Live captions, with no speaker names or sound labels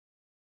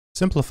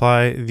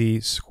Simplify the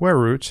square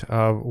root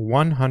of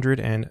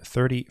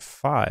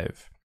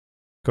 135.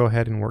 Go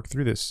ahead and work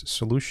through this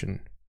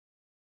solution.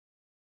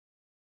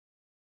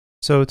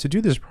 So to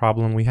do this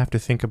problem, we have to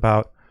think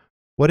about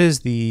what is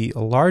the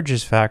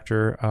largest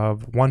factor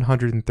of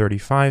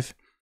 135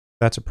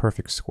 that's a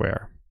perfect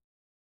square.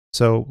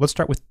 So let's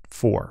start with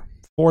 4.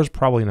 4 is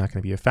probably not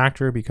going to be a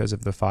factor because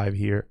of the 5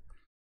 here,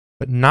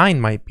 but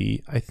 9 might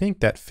be. I think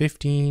that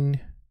 15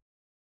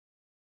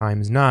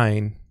 times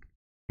 9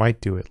 might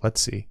do it.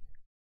 Let's see.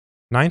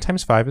 9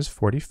 times 5 is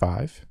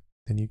 45.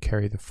 Then you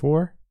carry the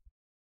 4.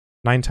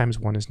 9 times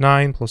 1 is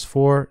 9 plus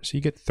 4, so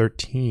you get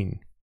 13.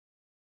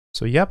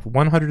 So yep,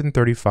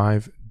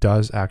 135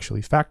 does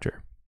actually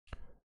factor.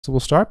 So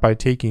we'll start by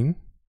taking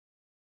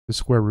the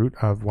square root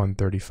of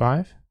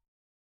 135.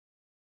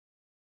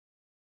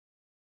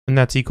 And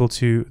that's equal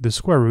to the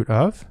square root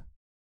of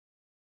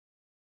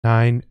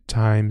 9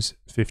 times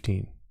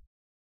 15.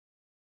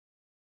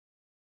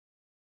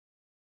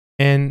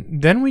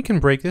 And then we can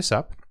break this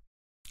up.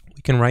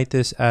 We can write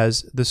this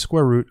as the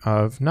square root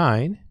of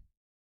 9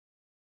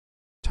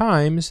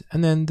 times,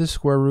 and then the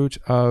square root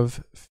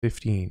of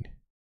 15.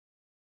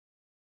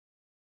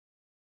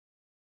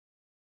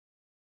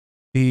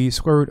 The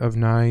square root of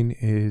 9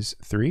 is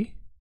 3.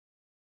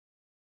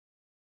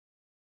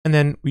 And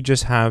then we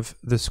just have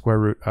the square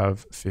root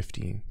of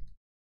 15.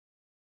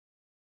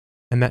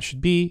 And that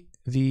should be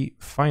the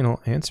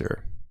final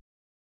answer.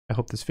 I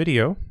hope this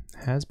video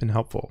has been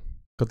helpful.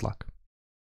 Good luck.